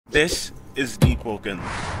This is Deepwoken,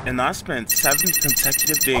 and I spent 7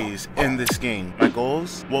 consecutive days in this game. My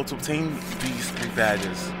goals? Well, to obtain these 3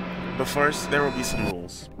 badges. But first, there will be some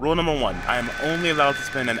rules. Rule number 1, I am only allowed to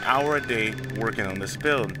spend an hour a day working on this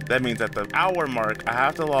build. That means at the hour mark, I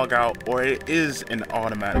have to log out or it is an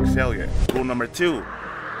automatic failure. Rule number 2,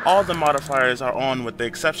 all the modifiers are on with the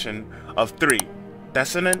exception of 3,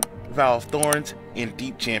 Descendant, Valve Thorns, and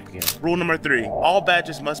Deep Champion. Rule number 3, all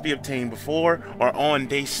badges must be obtained before or on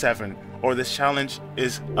day 7, or this challenge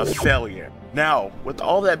is a failure. Now, with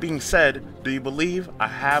all that being said, do you believe I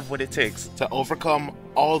have what it takes to overcome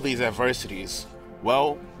all these adversities?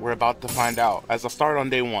 Well, we're about to find out. As I start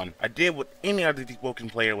on day 1, I did what any other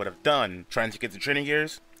Deepwoken player would have done, trying to get the training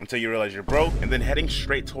gears until you realize you're broke, and then heading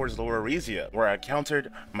straight towards Lower Arisia, where I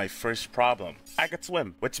encountered my first problem. I could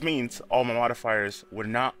swim, which means all my modifiers were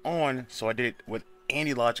not on, so I did what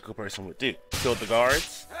any logical person would do. Killed the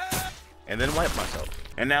guards, and then wipe myself.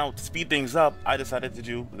 And now, to speed things up, I decided to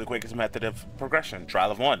do the quickest method of progression,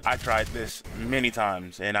 trial of 1. I tried this many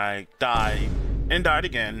times, and I died, and died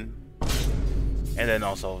again, and then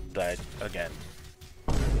also died again.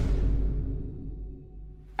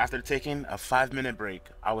 After taking a 5-minute break,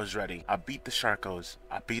 I was ready. I beat the Sharkos,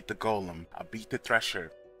 I beat the Golem, I beat the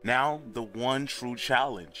Thresher. Now, the one true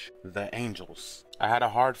challenge, the Angels. I had a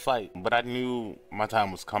hard fight, but I knew my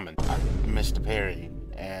time was coming. I missed the parry,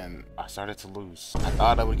 and I started to lose. I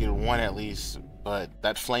thought I would get 1 at least, but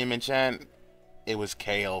that flame enchant, it was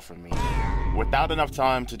KO for me. Without enough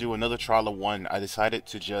time to do another trial of 1, I decided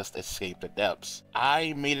to just escape the depths.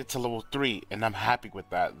 I made it to level 3, and I'm happy with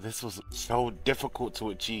that. This was so difficult to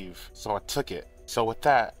achieve, so I took it. So with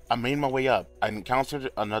that, I made my way up. I encountered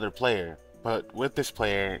another player, but with this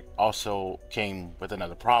player also came with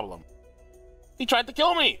another problem. He tried to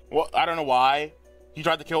kill me! Well, I don't know why he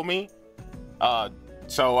tried to kill me.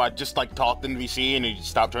 So I just like talked in VC and he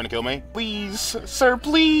stopped trying to kill me. Please, sir,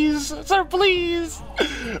 please, sir, please.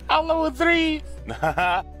 I'm level 3.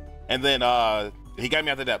 And then he got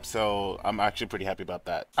me out the depths, so I'm actually pretty happy about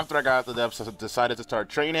that. After I got out the depths, I decided to start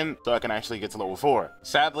training so I can actually get to level 4.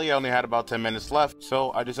 Sadly, I only had about 10 minutes left,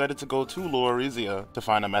 so I decided to go to Lower Arisia to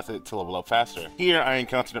find a method to level up faster. Here, I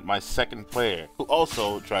encountered my second player, who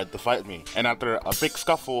also tried to fight me. And after a big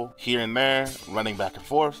scuffle here and there, running back and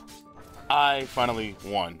forth, I finally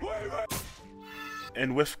won.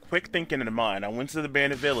 And with quick thinking in mind, I went to the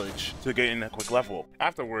abandoned village to get in a quick level.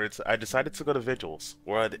 Afterwards, I decided to go to Vigils,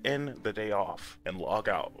 where I'd end the day off and log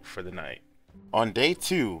out for the night. On day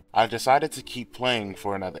 2, I decided to keep playing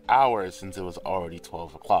for another hour since it was already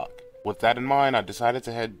 12 o'clock. With that in mind, I decided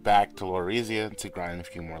to head back to Lower Arisia to grind a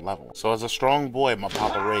few more levels. So as a strong boy my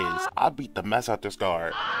papa raised, I beat the mess out this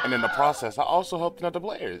guard. And in the process, I also helped another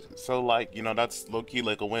players. So like, you know, that's low-key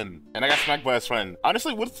like a win. And I got smacked by his friend.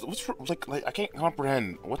 Honestly, what's like I can't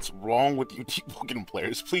comprehend what's wrong with you Deepwoken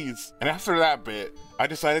players, please. And after that bit, I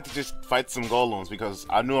decided to just fight some golems because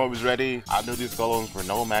I knew I was ready. I knew these golems were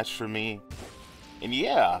no match for me. And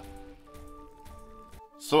yeah.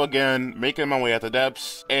 So again, making my way at the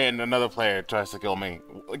depths, and another player tries to kill me.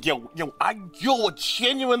 Yo,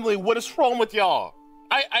 genuinely, what is wrong with y'all?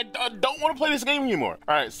 I don't want to play this game anymore.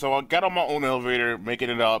 Alright, so I got on my own elevator, making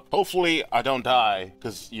it up. Hopefully, I don't die,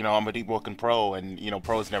 because, you know, I'm a Deepwoken pro, and, you know,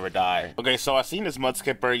 pros never die. Okay, so I seen this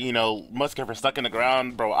Mudskipper, you know, Mudskipper stuck in the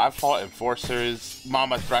ground. Bro, I fought Enforcers,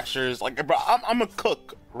 Mama Threshers, like, bro, I'm a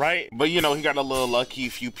cook. Right? But, you know, he got a little lucky,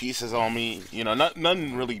 few pieces on me. You know,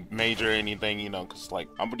 nothing really major or anything, you know, because, like,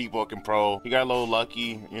 I'm a Deepwoken pro. He got a little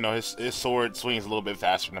lucky. You know, his sword swings a little bit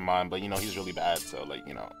faster than mine, but, you know, he's really bad. So, like,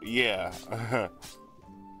 you know, yeah.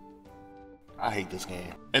 I hate this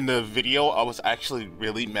game. In the video, I was actually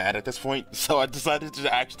really mad at this point, so I decided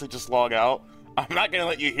to actually just log out. I'm not gonna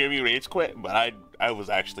let you hear me rage quit, but I was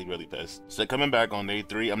actually really pissed. So coming back on day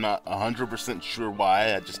 3, I'm not 100% sure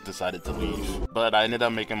why, I just decided to leave. But I ended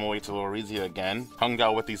up making my way to Lower Arisia again, hung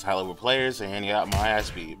out with these high-level players, and got my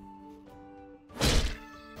ass beat.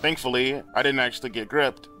 Thankfully, I didn't actually get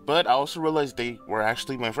gripped, but I also realized they were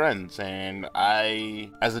actually my friends, and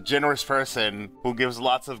I, as a generous person who gives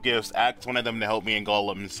lots of gifts, asked one of them to help me in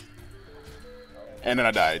golems. And then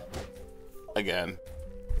I died. Again.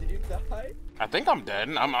 Did you die? I think I'm dead.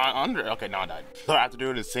 I'm under. Okay, now I died. So I have to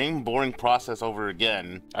do the same boring process over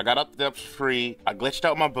again. I got up the depths free. I glitched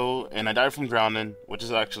out my boat, and I died from drowning, which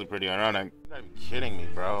is actually pretty ironic. You're not even kidding me,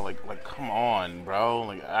 bro. Like, come on, bro.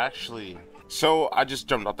 Like, actually. So I just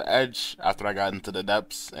jumped off the edge after I got into the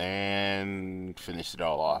depths and finished it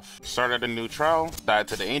all off. Started a new trial, died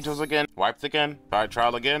to the angels again, wiped again, tried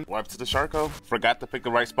trial again, wiped to the Sharko, forgot to pick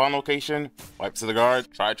the right spawn location, wiped to the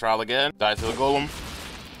guard, tried trial again, died to the golem,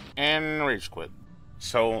 and rage quit.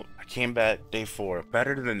 So I came back day 4,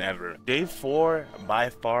 better than ever. Day 4 by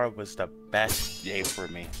far was the best day for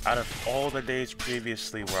me. Out of all the days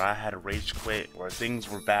previously where I had a rage quit, where things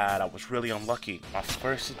were bad, I was really unlucky. My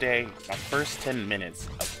first day, my first 10 minutes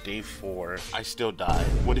of day 4, I still died.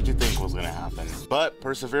 What did you think was gonna happen? But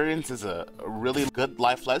perseverance is a really good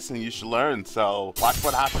life lesson you should learn, so watch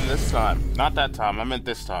what happened this time. Not that time, I meant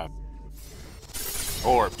this time.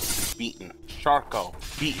 Orbs, beaten. Sharko,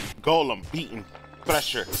 beaten. Golem, beaten.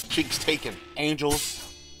 Thresher, cheeks taken.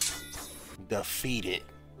 Angels, defeated.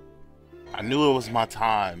 I knew it was my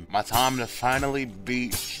time to finally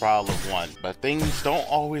beat Trial of One, but things don't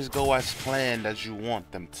always go as planned as you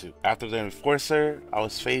want them to. After the Enforcer, I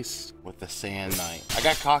was faced with the Sand Knight. I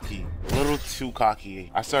got cocky, a little too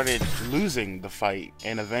cocky. I started losing the fight,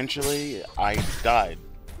 and eventually I died.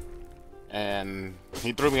 And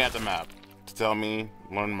he threw me at the map to tell me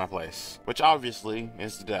learn my place, which obviously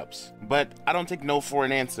is the depths. But I don't take no for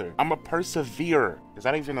an answer. I'm a perseverer. Is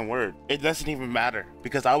that even a word? It doesn't even matter,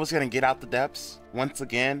 because I was gonna get out the depths once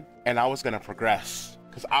again, and I was gonna progress,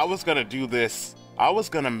 because I was gonna do this. I was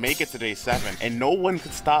gonna make it to day 7, and no one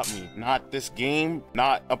could stop me. Not this game,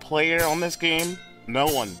 not a player on this game, no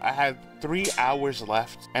one. I had 3 hours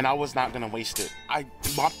left, and I was not gonna waste it. I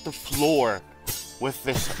mopped the floor with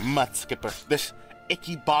this mud skipper, this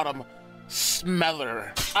icky bottom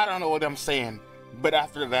smeller. I don't know what I'm saying. But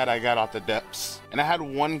after that, I got out the depths. And I had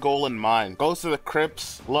one goal in mind. Go to the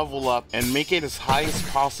crypts, level up, and make it as high as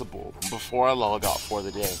possible before I log out for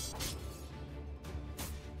the day.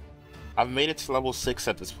 I've made it to level 6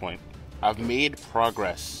 at this point. I've made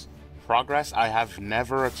progress. Progress I have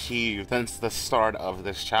never achieved since the start of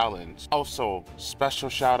this challenge. Also, special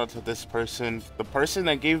shout out to this person, the person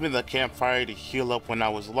that gave me the campfire to heal up when I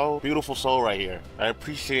was low. Beautiful soul right here. I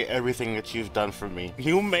appreciate everything that you've done for me.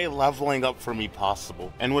 You made leveling up for me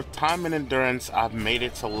possible. And with time and endurance, I've made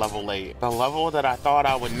it to level 8. The level that I thought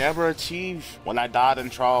I would never achieve when I died in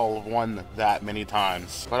Trial of One that many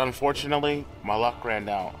times. But unfortunately, my luck ran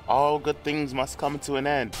out. All good things must come to an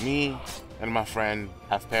end. Me and my friend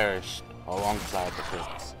have perished alongside the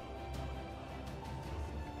crypts.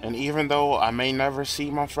 And even though I may never see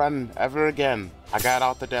my friend ever again, I got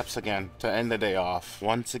out the depths again to end the day off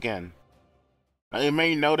once again. Now you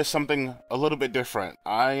may notice something a little bit different.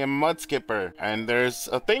 I am Mud Skipper, and there's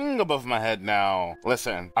a thing above my head now.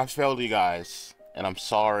 Listen, I failed you guys, and I'm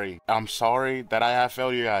sorry. I'm sorry that I have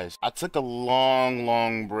failed you guys. I took a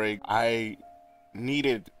long break. I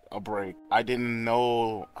needed a break. I didn't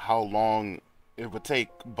know how long it would take,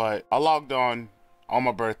 but I logged on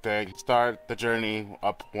my birthday, start the journey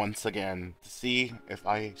up once again to see if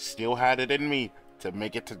I still had it in me to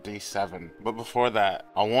make it to day 7. But before that,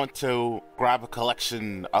 I want to grab a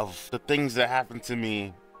collection of the things that happened to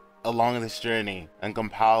me along this journey and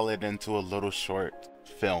compile it into a little short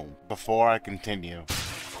film before I continue.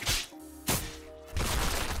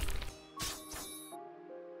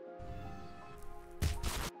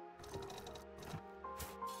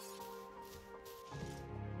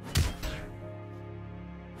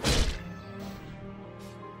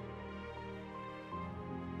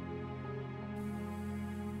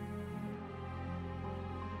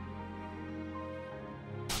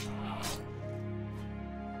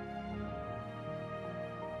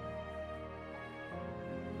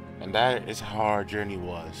 And that is how our journey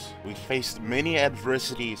was. We faced many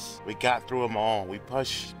adversities. We got through them all. We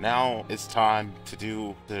pushed. Now it's time to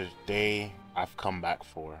do the day I've come back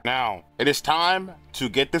for. Now, it is time to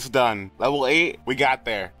get this done. Level 8, we got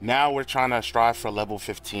there. Now we're trying to strive for level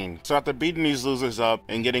 15. So after beating these losers up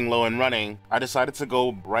and getting low and running, I decided to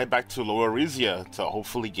go right back to Lower Aresia to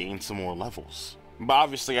hopefully gain some more levels. But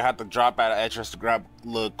obviously I had to drop out of Etris to grab a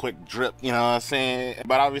little quick drip, you know what I'm saying?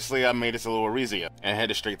 But obviously I made it to Lower Aresia and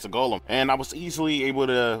headed straight to Golem. And I was easily able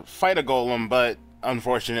to fight a Golem, but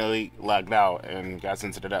unfortunately lagged out and got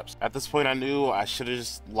into the depths. At this point I knew I should have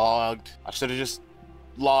just logged. I should have just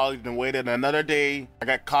logged and waited another day. I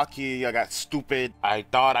got cocky, I got stupid. I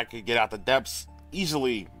thought I could get out the depths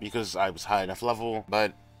easily because I was high enough level,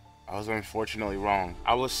 but I was unfortunately wrong.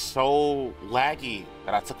 I was so laggy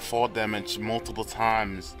that I took fall damage multiple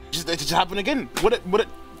times. It just happened again.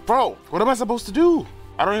 Bro, what am I supposed to do?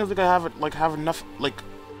 I don't even think I have enough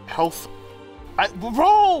health.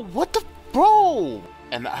 Bro,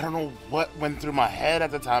 and I don't know what went through my head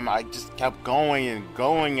at the time. I just kept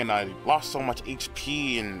going and I lost so much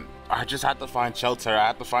HP, and I just had to find shelter. I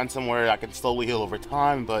had to find somewhere I can slowly heal over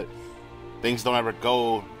time, but things don't ever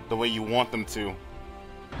go the way you want them to.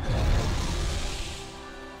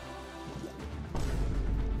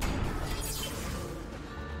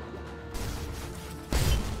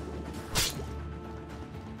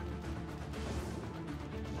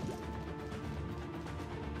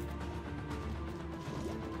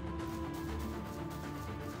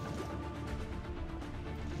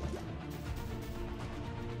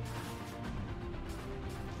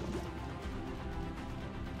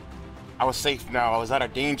 I was safe now. I was out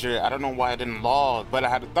of danger. I don't know why I didn't log, but I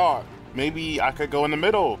had a thought. Maybe I could go in the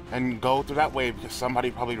middle and go through that way because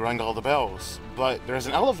somebody probably rang all the bells. But there's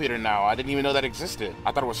an elevator now. I didn't even know that existed.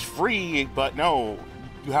 I thought it was free, but no.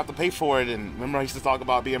 You have to pay for it, and remember I used to talk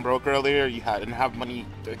about being broke earlier? Didn't have money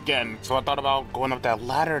again. So I thought about going up that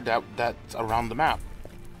ladder that's around the map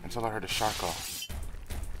until I heard a shark call.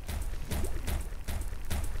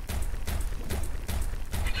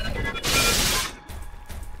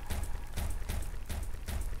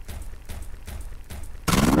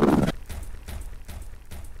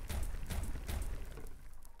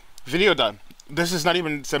 Video done. This is not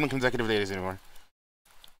even 7 consecutive days anymore.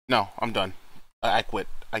 No, I'm done. I quit.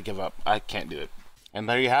 I give up. I can't do it. And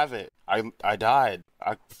there you have it. I died.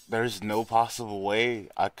 There's no possible way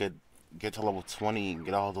I could get to level 20 and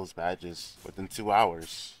get all those badges within 2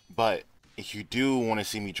 hours. But if you do want to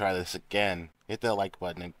see me try this again, hit that like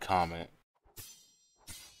button and comment.